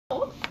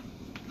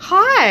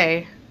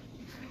Hi.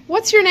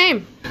 What's your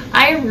name?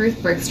 I am Ruth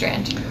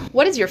Bergstrand.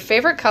 What is your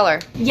favorite color?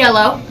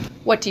 Yellow.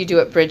 What do you do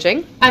at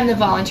bridging? I'm the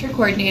volunteer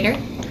coordinator.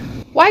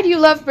 Why do you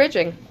love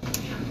bridging?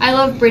 I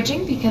love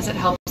bridging because it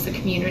helps the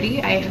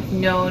community. I have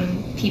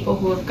known people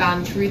who have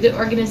gone through the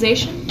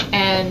organization,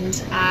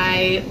 and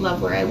I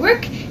love where I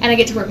work, and I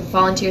get to work with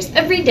volunteers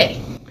every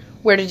day.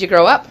 Where did you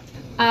grow up?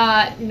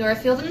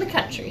 Northfield in the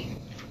country.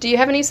 Do you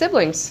have any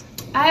siblings?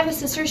 I have a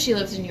sister. She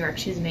lives in New York.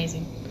 She's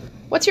amazing.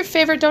 What's your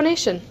favorite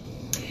donation?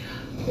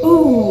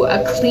 Ooh,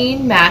 a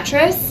clean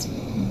mattress,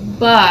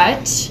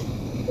 but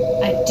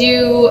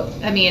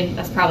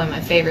that's probably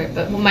my favorite,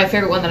 but my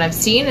favorite one that I've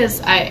seen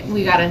is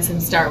we got in some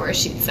Star Wars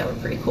sheets that were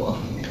pretty cool.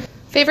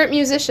 Favorite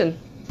musician?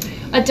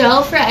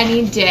 Adele for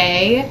any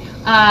day.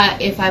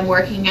 If I'm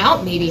working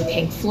out, maybe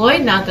Pink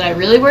Floyd. Not that I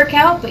really work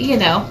out, but you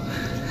know.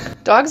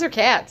 Dogs or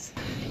cats?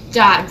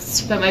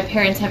 Dogs, but my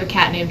parents have a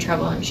cat named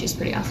Trouble, and she's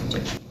pretty awesome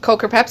too.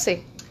 Coke or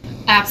Pepsi?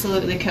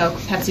 Absolutely Coke.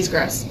 Pepsi's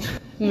gross.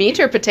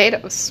 Meat or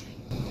potatoes?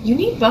 You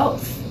need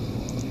both.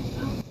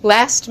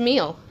 Last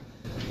meal?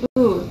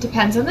 Ooh,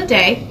 depends on the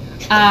day.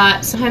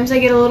 Sometimes I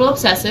get a little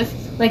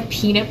obsessive, like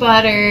peanut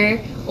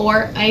butter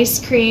or ice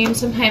cream.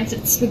 Sometimes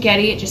it's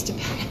spaghetti. It just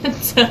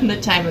depends on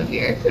the time of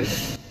year.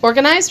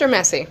 Organized or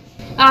messy?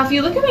 If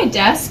you look at my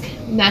desk,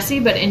 messy,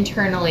 but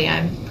internally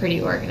I'm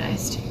pretty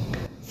organized.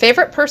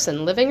 Favorite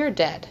person, living or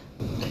dead?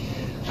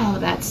 Oh,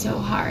 that's so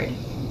hard.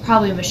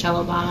 Probably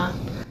Michelle Obama.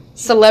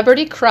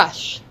 Celebrity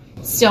crush?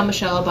 Still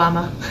Michelle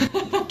Obama.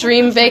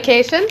 Dream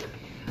vacation?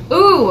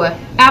 Ooh,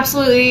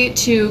 absolutely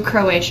to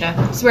Croatia.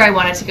 It's where I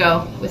wanted to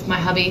go with my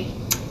hubby,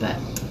 but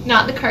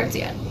not in the cards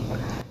yet.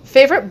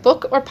 Favorite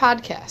book or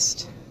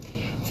podcast?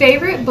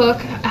 Favorite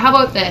book, how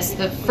about this?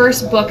 The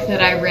first book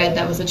that I read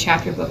that was a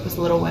chapter book was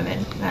Little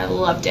Women. I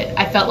loved it.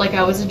 I felt like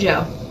I was a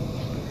Joe.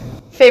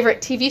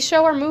 Favorite TV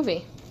show or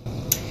movie?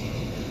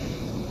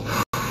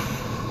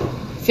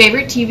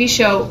 Favorite TV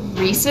show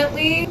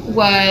recently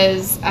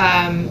was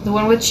the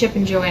one with Chip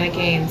and Joanna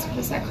Gaines. What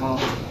is that called?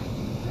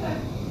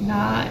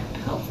 Not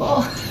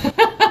helpful.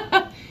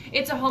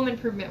 It's a home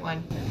improvement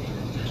one.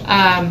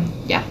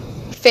 Yeah.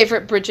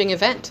 Favorite bridging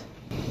event?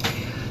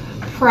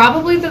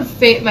 Probably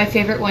my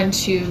favorite one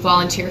to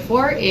volunteer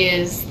for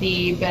is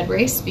the bed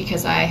race,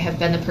 because I have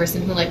been the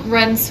person who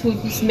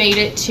who's made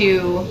it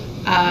to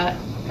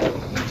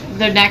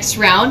the next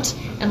round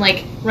and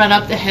run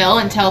up the hill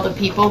and tell the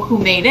people who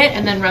made it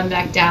and then run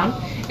back down.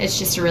 It's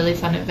just a really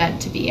fun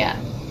event to be at.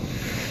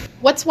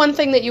 What's one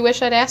thing that you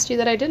wish I'd asked you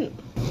that I didn't?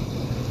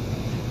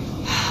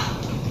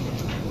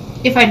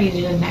 If I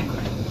needed a neck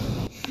rub.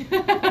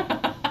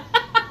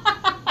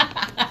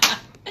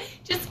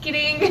 Just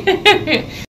kidding.